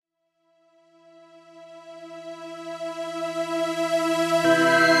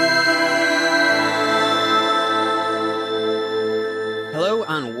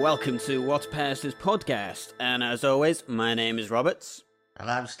welcome to What Pairs This podcast, and as always, my name is Roberts. And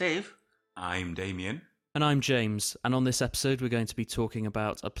I'm Steve. I'm Damien. And I'm James, and on this episode we're going to be talking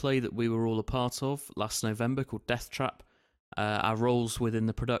about a play that we were all a part of last November called Death Trap, our roles within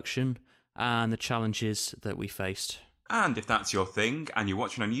the production, and the challenges that we faced. And if that's your thing, and you're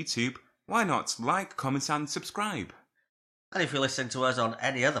watching on YouTube, why not like, comment and subscribe? And if you listen to us on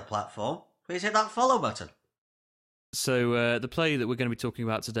any other platform, please hit that follow button. So the play that we're going to be talking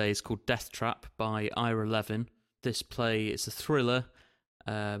about today is called Death Trap by Ira Levin. This play is a thriller.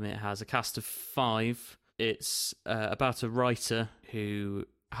 It has a cast of 5. It's about a writer who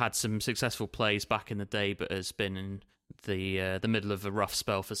had some successful plays back in the day, but has been in the middle of a rough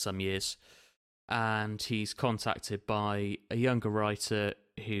spell for some years. And he's contacted by a younger writer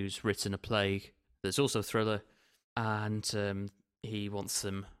who's written a play that's also a thriller, and he wants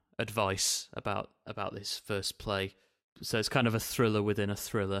some advice about this first play. So it's kind of a thriller within a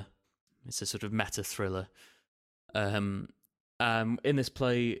thriller. It's a sort of meta thriller. In this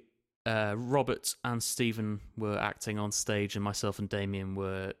play, Robert and Stephen were acting on stage, and myself and Damien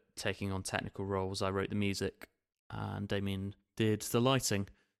were taking on technical roles. I wrote the music, and Damien did the lighting.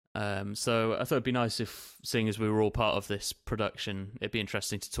 So I thought it'd be nice if, seeing as we were all part of this production, it'd be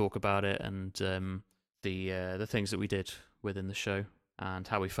interesting to talk about it and the things that we did within the show and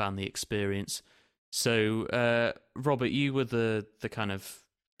how we found the experience. So, Robert, you were the kind of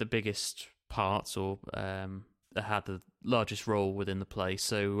the biggest part, or that had the largest role within the play.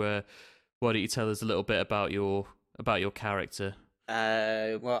 So, why don't you tell us a little bit about your character?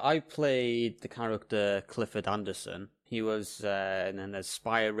 Well, I played the character Clifford Anderson. He was an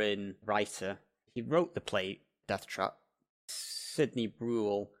aspiring writer. He wrote the play Death Trap. Sidney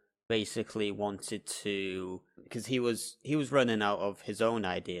Bruhl basically wanted to, because he was running out of his own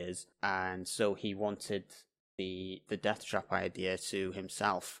ideas, and so he wanted the Death Trap idea to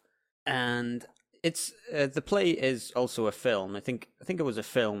himself. And it's the play is also a film. I think it was a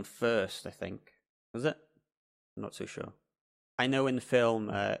film first. Was it? I'm not so sure. I know in the film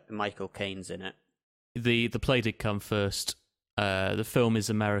Michael Caine's in it. The play did come first. The film is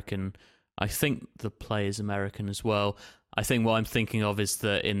American. I think the play is American as well. I think what I'm thinking of is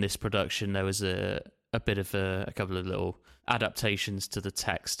that in this production there was a bit of a couple of little adaptations to the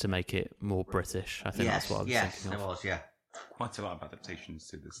text to make it more British. I think that's what I was thinking of. Yes, there was, yeah. Quite a lot of adaptations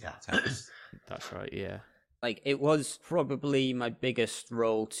to this text. That's right, yeah. Like, it was probably my biggest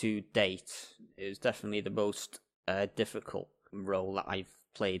role to date. It was definitely the most difficult role that I've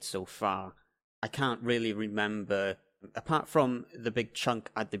played so far. I can't really remember, apart from the big chunk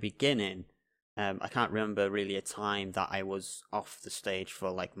at the beginning, I can't remember really a time that I was off the stage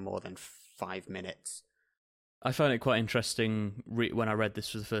for like more than 5 minutes. I found it quite interesting when I read this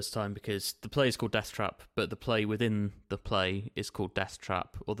for the first time, because the play is called Death Trap, but the play within the play is called Death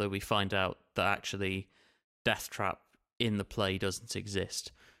Trap, although we find out that actually Death Trap in the play doesn't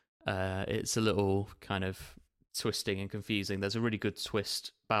exist. It's a little kind of twisting and confusing. There's a really good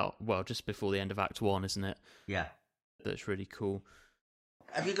twist just before the end of Act 1, isn't it? Yeah. That's really cool.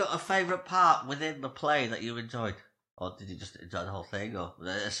 Have you got a favourite part within the play that you enjoyed? Or did you just enjoy the whole thing? Or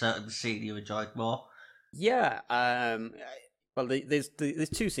a certain scene you enjoyed more? Yeah, well, there's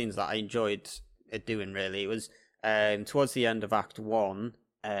 2 scenes that I enjoyed doing, really. It was towards the end of Act 1,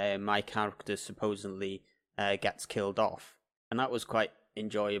 my character supposedly gets killed off. And that was quite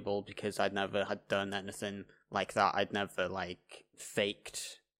enjoyable because I'd never had done anything like that. I'd never, like,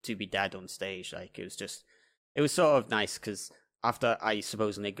 faked to be dead on stage. Like, it was sort of nice because after I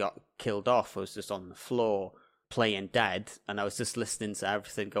supposedly got killed off, I was just on the floor playing dead, and I was just listening to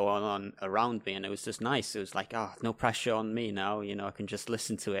everything going on around me, and it was just nice. It was like, no pressure on me now, I can just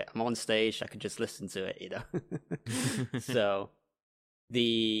listen to it. I'm on stage, I can just listen to it, So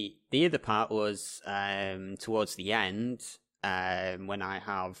the other part was towards the end, when I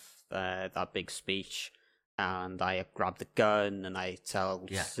have that big speech, and I grab the gun and I tell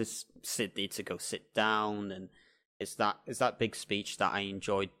Sidney to go sit down, and it's that big speech that I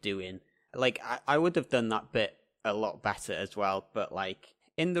enjoyed doing. Like, I would have done that bit a lot better as well, but like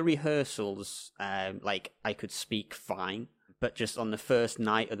in the rehearsals, like I could speak fine, but just on the first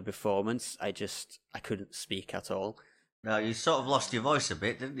night of the performance, I couldn't speak at all. No, you sort of lost your voice a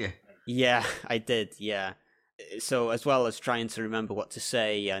bit, didn't you? Yeah, I did, yeah. So as well as trying to remember what to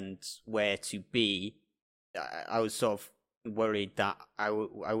say and where to be, I was sort of worried that I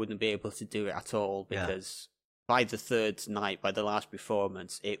wouldn't be able to do it at all, because by the third night, by the last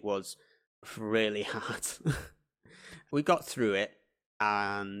performance, it was really hard. We got through it,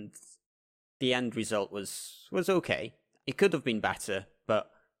 and the end result was okay. It could have been better, but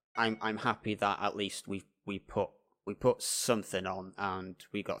I'm happy that at least we put we put something on and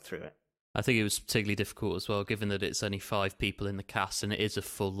we got through it. I think it was particularly difficult as well, given that it's only 5 people in the cast and it is a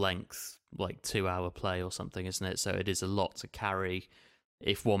full length, like 2-hour play or something, isn't it? So it is a lot to carry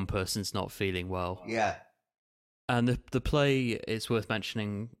if one person's not feeling well. Yeah. And the play, it's worth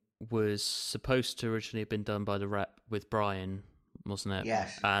mentioning, was supposed to originally have been done by the rep with Brian, wasn't it?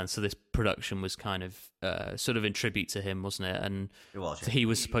 Yes. And so this production was kind of sort of in tribute to him, wasn't it? And It was. he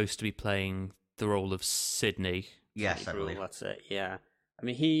was supposed to be playing the role of Sydney. Yes, I believe. That's it. Yeah. I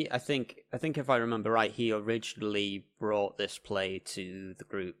mean, I think if I remember right, he originally brought this play to the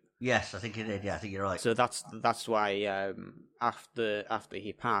group. Yes, I think he did. Yeah, I think you're right. So that's why after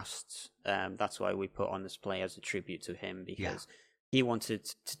he passed, that's why we put on this play as a tribute to him, because he wanted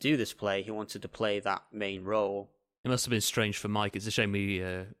to do this play. He wanted to play that main role. It must have been strange for Mike. It's a shame we,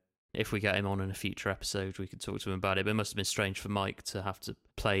 if we get him on in a future episode, we could talk to him about it. But it must have been strange for Mike to have to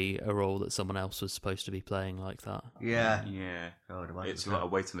play a role that someone else was supposed to be playing like that. Yeah. Yeah. I would imagine It's so. a lot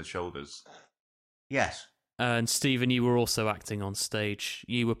of weight on the shoulders. Yes. And Stephen, you were also acting on stage.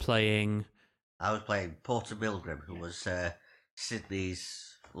 You were playing... I was playing Porter Milgram, who was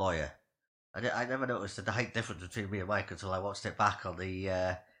Sydney's lawyer. I never noticed the height difference between me and Mike until I watched it back on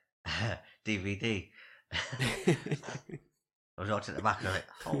the DVD. I was watching it back and I was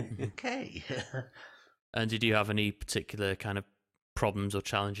like, okay. And did you have any particular kind of problems or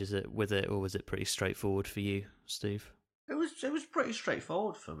challenges with it, or was it pretty straightforward for you, Steve? It was pretty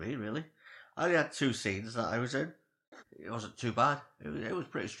straightforward for me, really. I only had 2 scenes that I was in. It wasn't too bad. It was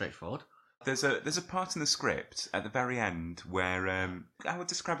pretty straightforward. There's a part in the script at the very end where I would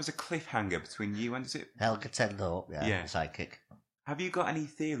describe as a cliffhanger between you and, is it? Helga Tendo, Yeah. sidekick. Have you got any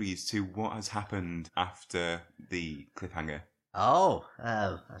theories to what has happened after the cliffhanger? Oh,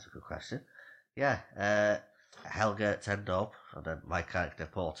 that's a good question. Yeah, Helga Tendorp and then my character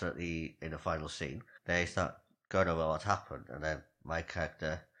Porter in the final scene, they start going over what happened, and then my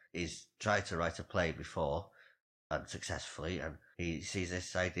character is trying to write a play before, unsuccessfully, and he sees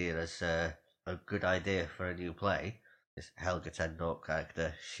this idea as a good idea for a new play. This Helga Tendorp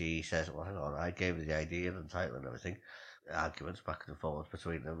character, she says, well, hang on, I gave her the idea and the title and everything. Arguments back and forth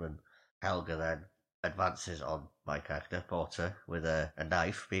between them, and Helga then advances on my character, Porter, with a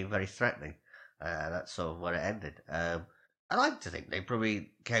knife, being very threatening. That's sort of where it ended. I like to think they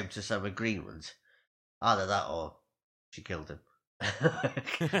probably came to some agreement. Either that or she killed him.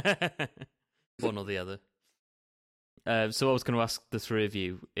 One or the other. So what I was going to ask the three of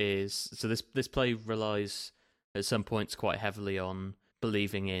you is, so this play relies at some points quite heavily on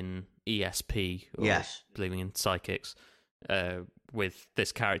believing in ESP, or Yes. believing in psychics, with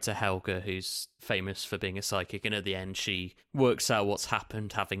this character Helga, who's famous for being a psychic, and at the end she works out what's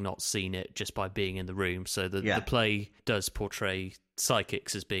happened, having not seen it, just by being in the room. So the play does portray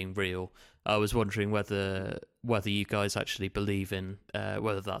psychics as being real. I was wondering whether you guys actually believe in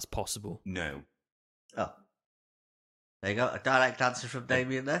whether that's possible. No. Oh. There you go. A direct answer from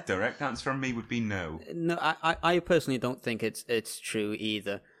Damien there. Direct answer from me would be no. No, I personally don't think it's true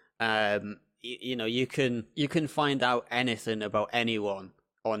either. You know, you can find out anything about anyone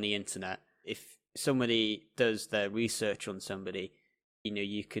on the internet. If somebody does their research on somebody, you know,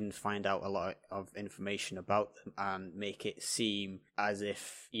 you can find out a lot of information about them and make it seem as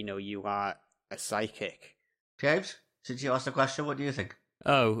if, you know, you are a psychic. James, since you asked the question, what do you think?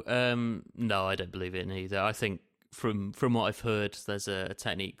 Oh, no, I don't believe it in either. I think from what I've heard, there's a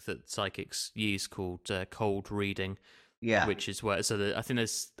technique that psychics use called cold reading. Yeah. Which is where, I think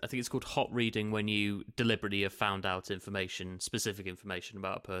it's called hot reading, when you deliberately have found out specific information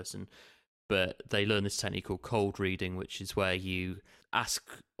about a person. But they learn this technique called cold reading, which is where you ask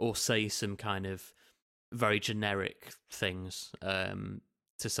or say some kind of very generic things to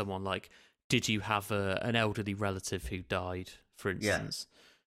someone, like, did you have an elderly relative who died, for instance?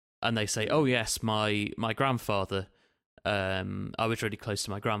 Yeah. And they say, oh yes, my grandfather. I was really close to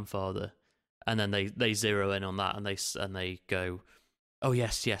my grandfather. And then they zero in on that, and they go, oh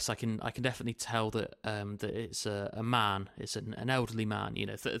yes, I can definitely tell that that it's a man, it's an elderly man, you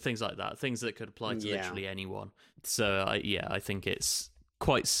know, things like that, things that could apply to literally anyone. So I think it's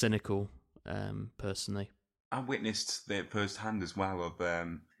quite cynical, personally. I witnessed it firsthand as well of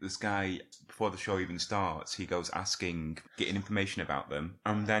this guy, before the show even starts, he goes getting information about them,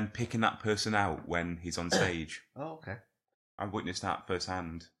 and then picking that person out when he's on stage. Oh, okay. I witnessed that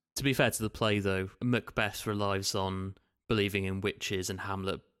firsthand. To be fair to the play, though, Macbeth relies on believing in witches, and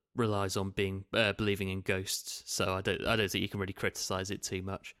Hamlet relies on believing in ghosts. So I don't think you can really criticise it too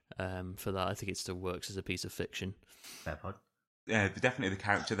much for that. I think it still works as a piece of fiction. Fair point. Yeah, definitely the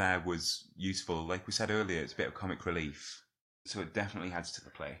character there was useful. Like we said earlier, it's a bit of comic relief, so it definitely adds to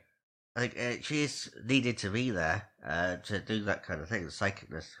the play. I think she's needed to be there to do that kind of thing, the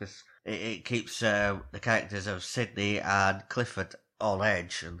psychicness, because it keeps the characters of Sydney and Clifford on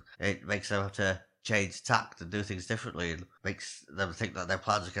edge, and it makes them have to change tact and do things differently, and makes them think that their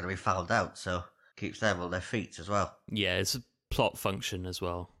plans are going to be found out, so keeps them on their feet as well. Yeah, it's a plot function as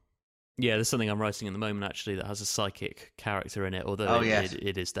well. Yeah, there's something I'm writing at the moment actually that has a psychic character in it, although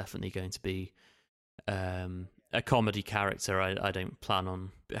it is definitely going to be a comedy character. I don't plan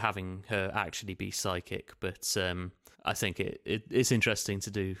on having her actually be psychic, but I think it's interesting to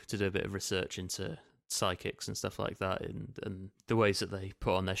do a bit of research into psychics and stuff like that, and the ways that they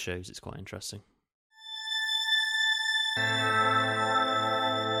put on their shows. It's quite interesting.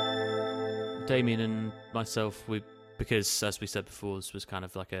 Damien and myself, because as we said before, this was kind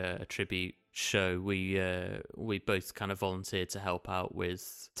of like a tribute show. We both kind of volunteered to help out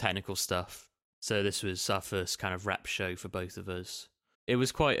with technical stuff. So this was our first kind of rep show for both of us. It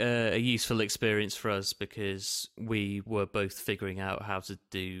was quite a useful experience for us because we were both figuring out how to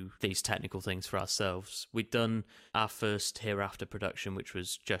do these technical things for ourselves. We'd done our first Hereafter production, which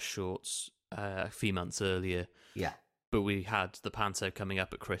was Just Shorts, a few months earlier. Yeah. But we had the Panto coming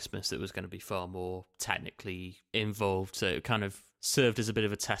up at Christmas that was going to be far more technically involved. So it kind of served as a bit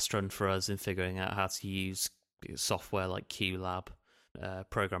of a test run for us in figuring out how to use software like QLab,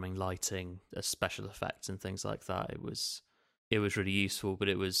 programming lighting, special effects and things like that. It was really useful, but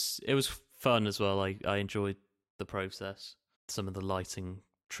it was fun as well. I enjoyed the process. Some of the lighting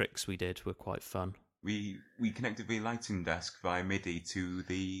tricks we did were quite fun. We connected the lighting desk via MIDI to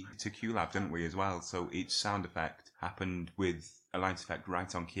QLab, didn't we, as well? So each sound effect happened with a light effect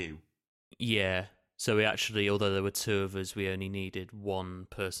right on cue. Yeah. So we actually, although there were two of us, we only needed one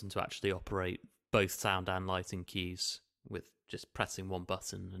person to actually operate both sound and lighting keys with just pressing one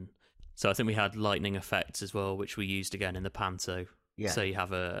button. And so I think we had lightning effects as well, which we used again in the Panto. Yeah. So you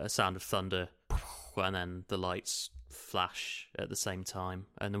have a sound of thunder, and then the lights flash at the same time.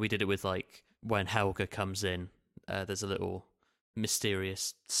 And then we did it with, like, when Helga comes in, there's a little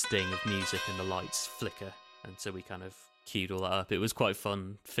mysterious sting of music and the lights flicker. And so we kind of queued all that up. It was quite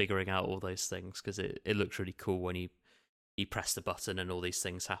fun figuring out all those things because it looked really cool when you press the button and all these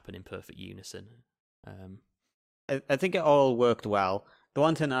things happen in perfect unison. I think it all worked well. The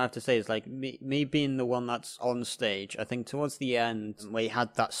one thing I have to say is, like, me being the one that's on stage, I think towards the end, we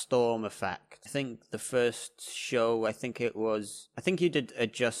had that storm effect. I think the first show, I think you did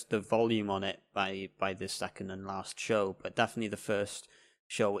adjust the volume on it by the second and last show, but definitely the first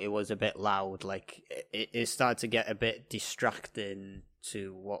show, it was a bit loud. Like, it started to get a bit distracting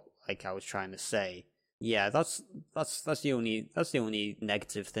to what, like, I was trying to say. Yeah, that's the only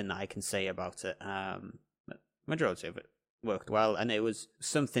negative thing that I can say about it. Majority of it worked well, and it was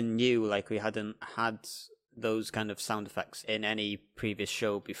something new. Like, we hadn't had those kind of sound effects in any previous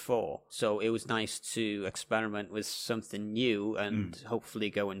show before, so it was nice to experiment with something new. And hopefully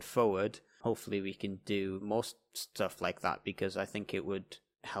going forward, hopefully we can do more stuff like that, because I think it would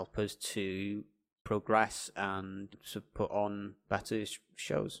help us to progress and to put on better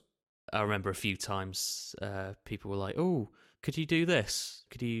shows. I remember a few times people were like, "Oh, could you do this?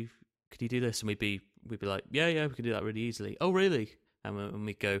 Could you do this?" And we'd be like, yeah, we can do that really easily. Oh, really? And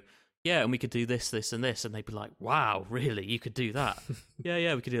we'd go, yeah, and we could do this, and this. And they'd be like, wow, really? You could do that?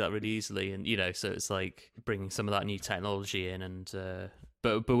 yeah, we could do that really easily. And, so it's like bringing some of that new technology in. And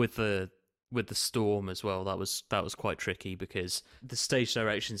but with the storm as well, that was quite tricky because the stage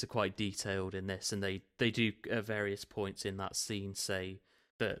directions are quite detailed in this. And they do at various points in that scene say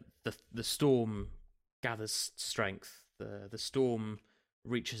that the storm gathers strength. The storm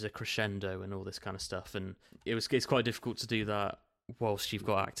reaches a crescendo and all this kind of stuff, and it's quite difficult to do that whilst you've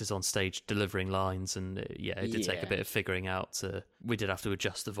got actors on stage delivering lines, and it did take a bit of figuring out. We did have to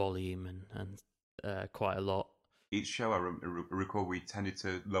adjust the volume and quite a lot. Each show, I recall we tended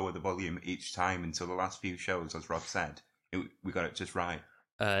to lower the volume each time until the last few shows, as Rob said. We got it just right.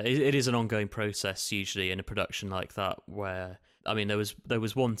 It is an ongoing process usually in a production like that, where, I mean, there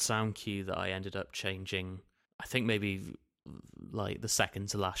was one sound cue that I ended up changing, I think maybe like the second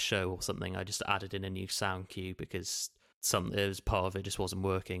to last show or something. I just added in a new sound cue because part of it just wasn't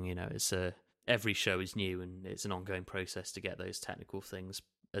working. It's every show is new, and it's an ongoing process to get those technical things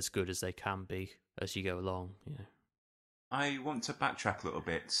as good as they can be as you go along. I want to backtrack a little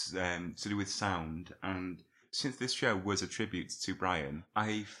bit to do with sound, and since this show was a tribute to Brian,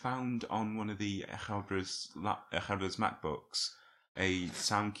 I found on one of the Echaudra's MacBooks a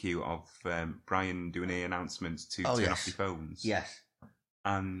sound cue of Brian doing an announcement to turn off your phones. Yes.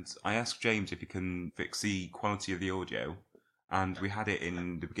 And I asked James if he can fix the quality of the audio, and we had it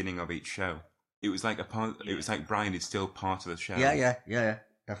in the beginning of each show. It was like Brian is still part of the show. Yeah,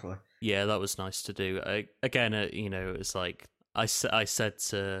 definitely. Yeah, that was nice to do. Again, it's like I said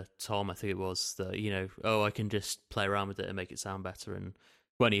to Tom, I think it was, that, oh, I can just play around with it and make it sound better. And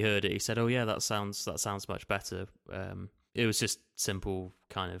when he heard it, he said, oh yeah, that sounds much better. It was just simple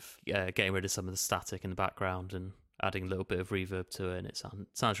kind of getting rid of some of the static in the background and adding a little bit of reverb to it, and it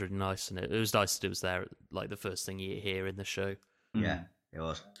sounds really nice. And it was nice that it was there, like the first thing you hear in the show. Yeah, it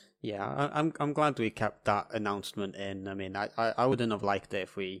was. Yeah, I'm glad we kept that announcement in. I mean, I wouldn't have liked it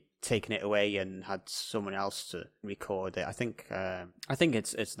if we taken it away and had someone else to record it. I think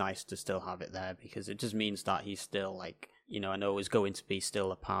it's nice to still have it there, because it just means that he's still, like, I know is going to be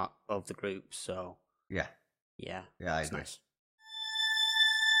still a part of the group. So yeah, I it's agree. nice.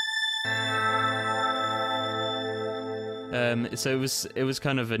 So it was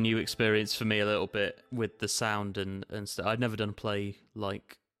kind of a new experience for me a little bit with the sound and stuff. I'd never done a play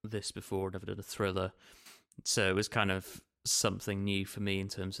like this before, never done a thriller, so it was kind of something new for me in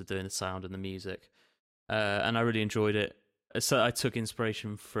terms of doing the sound and the music, and I really enjoyed it. So I took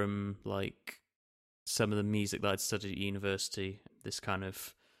inspiration from like some of the music that I'd studied at university, this kind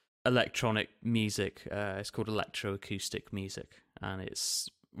of electronic music. It's called electroacoustic music, and it's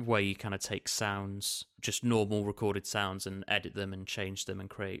where you kind of take sounds, just normal recorded sounds, and edit them and change them and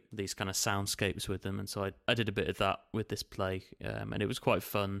create these kind of soundscapes with them. And so I did a bit of that with this play, and it was quite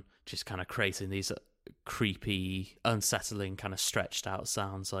fun, just kind of creating these creepy, unsettling, kind of stretched out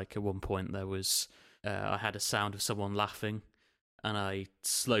sounds. Like at one point there was, I had a sound of someone laughing, and I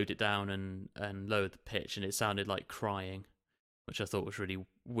slowed it down and lowered the pitch, and it sounded like crying, which I thought was really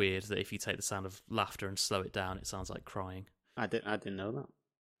weird, that if you take the sound of laughter and slow it down, it sounds like crying. I didn't know that.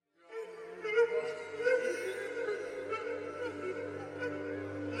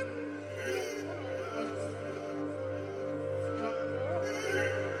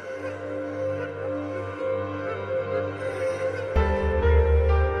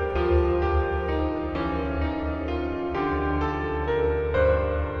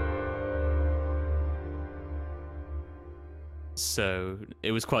 So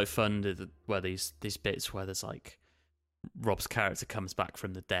it was quite fun, where these bits where there's like Rob's character comes back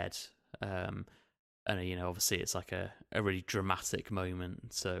from the dead, and obviously it's like a really dramatic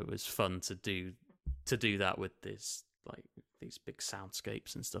moment. So it was fun to do that with these big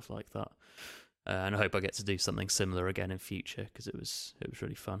soundscapes and stuff like that. And I hope I get to do something similar again in future, because it was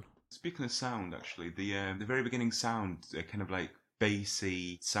really fun. Speaking of sound, actually, the very beginning sound, kind of like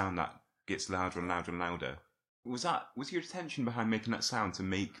bassy sound that gets louder and louder and louder. Was your intention behind making that sound to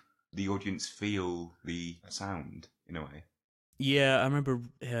make the audience feel the sound in a way? Yeah, I remember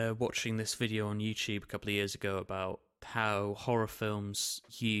watching this video on YouTube a couple of years ago about how horror films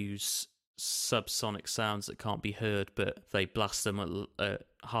use subsonic sounds that can't be heard, but they blast them at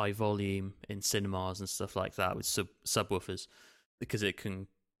high volume in cinemas and stuff like that with subwoofers, because it can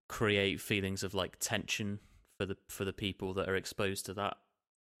create feelings of like tension for the people that are exposed to that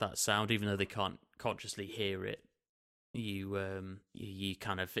sound, even though they can't consciously hear it. You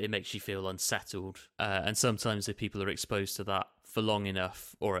kind of, it makes you feel unsettled, and sometimes if people are exposed to that for long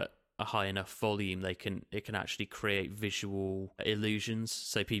enough or at a high enough volume, it can actually create visual illusions.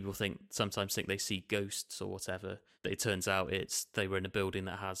 So people sometimes think they see ghosts or whatever, but it turns out they were in a building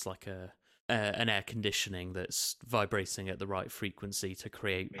that has like an air conditioning that's vibrating at the right frequency to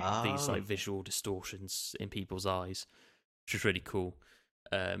create these like visual distortions in people's eyes, which is really cool.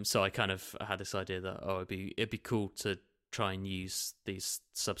 So I had this idea that it'd be cool to try and use these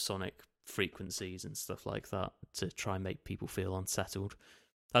subsonic frequencies and stuff like that to try and make people feel unsettled.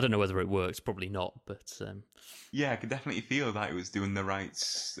 I don't know whether it works, probably not, but yeah, I could definitely feel that it was doing the right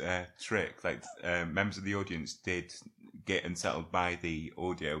trick. Like members of the audience did get unsettled by the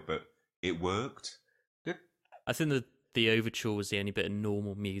audio, but it worked. I think that the overture was the only bit of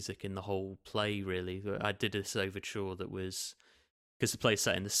normal music in the whole play, really. I did this overture that was, because the play's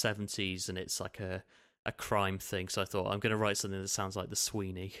set in the 70s and it's like a crime thing, so I thought I'm going to write something that sounds like the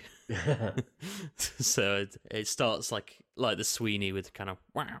Sweeney. So it starts like the Sweeney with kind of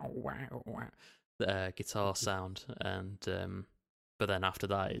wow wow wow guitar sound, and but then after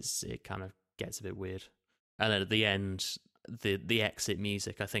that it kind of gets a bit weird, and then at the end the exit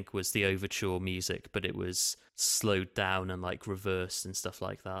music I think was the overture music, but it was slowed down and like reversed and stuff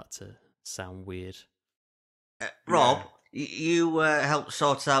like that to sound weird. Rob, you helped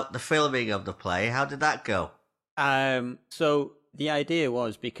sort out the filming of the play. How did that go? So the idea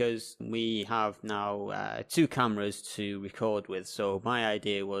was, because we have now 2 cameras to record with, so my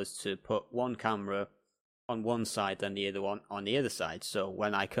idea was to put one camera on one side and the other one on the other side. So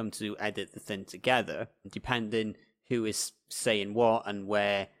when I come to edit the thing together, depending who is saying what and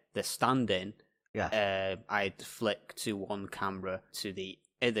where they're standing, I'd flick to one camera to the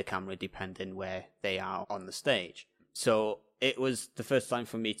other camera depending where they are on the stage. So it was the first time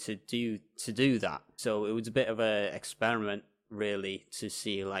for me to do that. So it was a bit of an experiment, really, to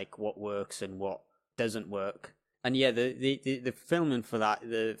see like what works and what doesn't work. And yeah, the filming for that,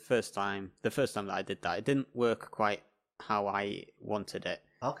 the first time that I did that, it didn't work quite how I wanted it.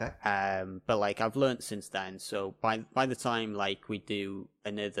 Okay. But like I've learned since then. So by the time like we do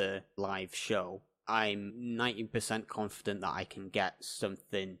another live show, I'm 90% confident that I can get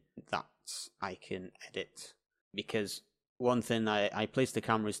something that I can edit. Because one thing, I placed the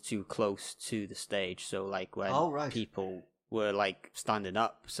cameras too close to the stage, so like when people were like standing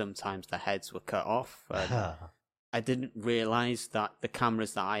up, sometimes the heads were cut off. I didn't realise that the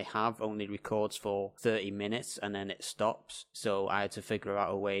cameras that I have only records for 30 minutes and then it stops, so I had to figure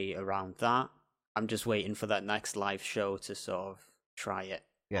out a way around that. I'm just waiting for that next live show to sort of try it.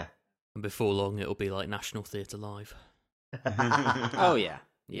 Yeah. And before long, it'll be like National Theatre Live. Oh, yeah.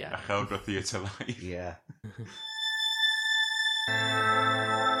 Yeah. Helga Theatre Live. Yeah.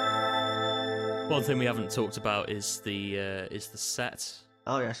 One thing we haven't talked about is the set.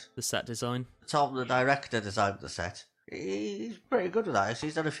 Oh, yes. The set design. Tom, the director, designed the set. He's pretty good at that.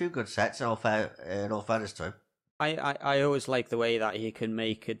 He's done a few good sets, in all fairness to him. I always like the way that he can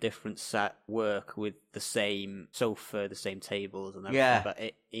make a different set work with the same sofa, the same tables and everything, yeah. But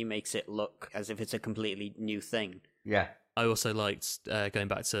he makes it look as if it's a completely new thing. Yeah. I also liked, going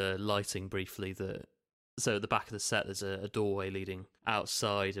back to lighting briefly, so at the back of the set there's a doorway leading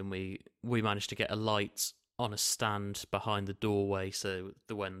outside, and we managed to get a light on a stand behind the doorway, so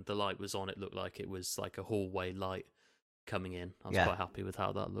when the light was on, it looked like it was like a hallway light coming in. I was quite happy with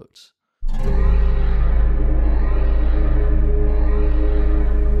how that looked.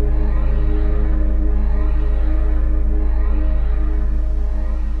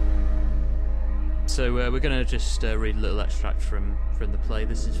 So we're going to just read a little extract from the play.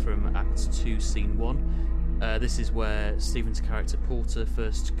 This is from Act 2, Scene 1. This is where Stephen's character Porter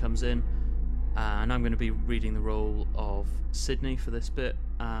first comes in, and I'm going to be reading the role of Sydney for this bit,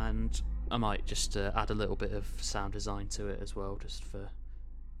 and I might just add a little bit of sound design to it as well, just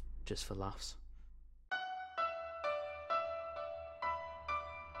for laughs.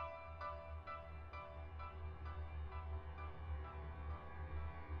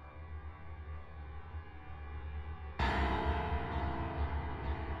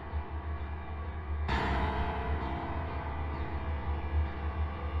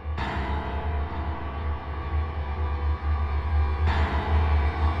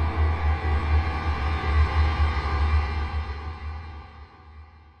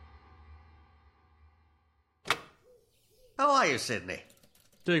 How are you, Sydney?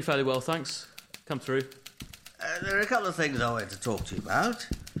 Doing fairly well, thanks. Come through. There are a couple of things I wanted to talk to you about.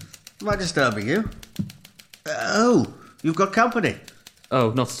 Am I disturbing you? Oh, you've got company. Oh,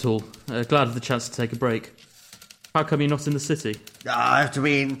 not at all. Glad of the chance to take a break. How come you're not in the city? I have to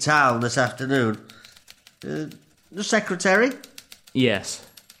be in town this afternoon. The secretary? Yes.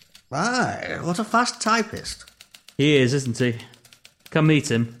 My, what a fast typist. He is, isn't he? Come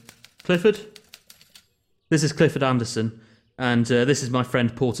meet him. Clifford? This is Clifford Anderson, and this is my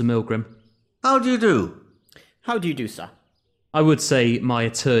friend Porter Milgrim. How do you do? How do you do, sir? I would say my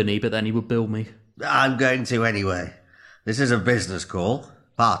attorney, but then he would bill me. I'm going to anyway. This is a business call.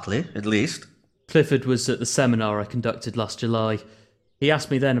 Partly, at least. Clifford was at the seminar I conducted last July. He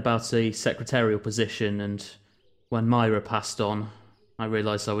asked me then about a secretarial position, and when Myra passed on, I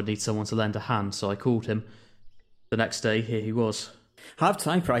realised I would need someone to lend a hand, so I called him. The next day, here he was. Have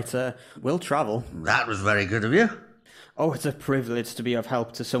typewriter, will travel. That was very good of you. Oh, it's a privilege to be of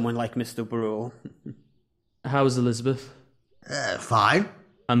help to someone like Mr. Brule. How's Elizabeth? Fine.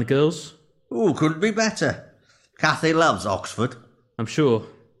 And the girls? Oh, couldn't be better. Kathy loves Oxford. I'm sure.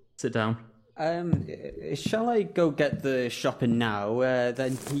 Sit down. Shall I go get the shopping now?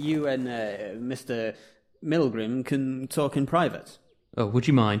 Then you and Mr. Milgrim can talk in private. Oh, would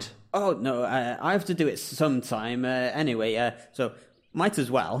you mind? Oh, no, I have to do it sometime anyway, so might as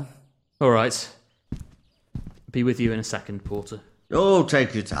well. All right. Be with you in a second, Porter. Oh,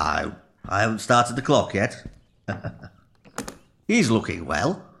 take your time. I haven't started the clock yet. He's looking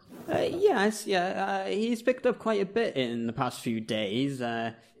well. Yes, he's picked up quite a bit in the past few days.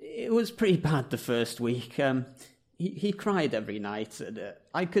 It was pretty bad the first week. He cried every night.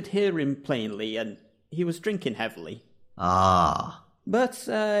 I could hear him plainly, and he was drinking heavily. Ah. But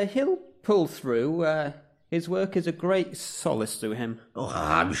he'll pull through. His work is a great solace to him. Oh,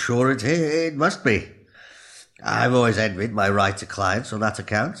 I'm sure it must be. I've always envied my writer clients on that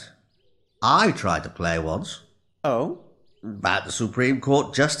account. I tried to play once. Oh? About the Supreme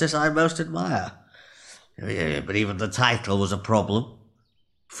Court justice I most admire. But even the title was a problem.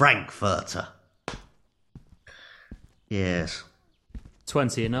 Frankfurter. Yes.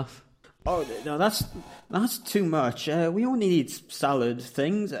 20 enough? Oh, no, that's too much. We only need salad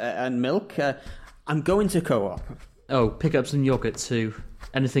things and milk. I'm going to Co-op. Oh, pick up some yogurt too.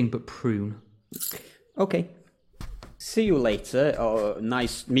 Anything but prune. Okay. See you later, or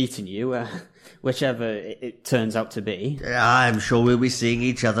nice meeting you, whichever it turns out to be. I'm sure we'll be seeing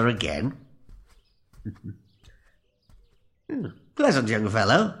each other again. Pleasant young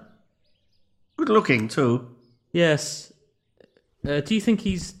fellow. Good looking, too. Yes. Do you think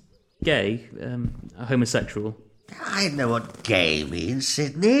he's gay? Homosexual? I know what gay means,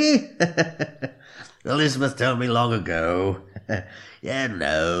 Sydney. Elizabeth told me long ago. Yeah,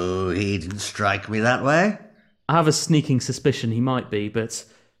 no, he didn't strike me that way. I have a sneaking suspicion he might be, but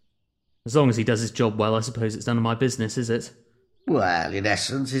as long as he does his job well, I suppose it's none of my business, is it? Well, in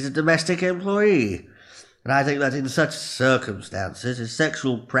essence, he's a domestic employee. And I think that in such circumstances, his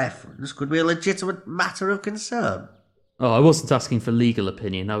sexual preference could be a legitimate matter of concern. Oh, I wasn't asking for legal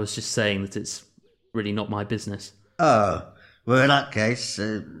opinion. I was just saying that it's really not my business. Oh, well, in that case,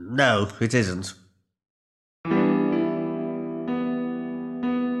 no, it isn't.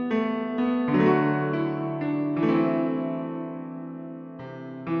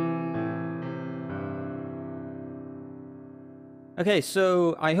 Okay,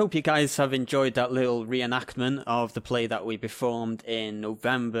 so I hope you guys have enjoyed that little reenactment of the play that we performed in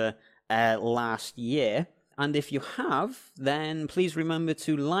November last year. And if you have, then please remember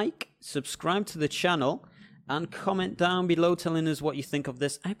to like, subscribe to the channel, and comment down below telling us what you think of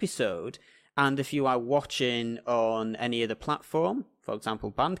this episode. And if you are watching on any other platform, for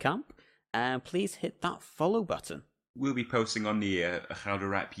example Bandcamp, please hit that follow button. We'll be posting on the Achouder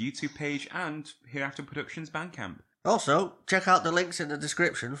Rap YouTube page and Hereafter Productions Bandcamp. Also, check out the links in the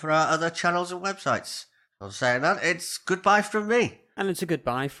description for our other channels and websites. On saying that, it's goodbye from me. And it's a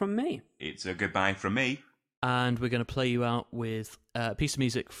goodbye from me. It's a goodbye from me. And we're going to play you out with a piece of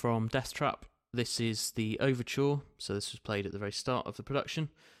music from Death Trap. This is the overture, so this was played at the very start of the production.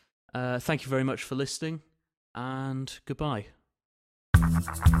 Thank you very much for listening, and goodbye.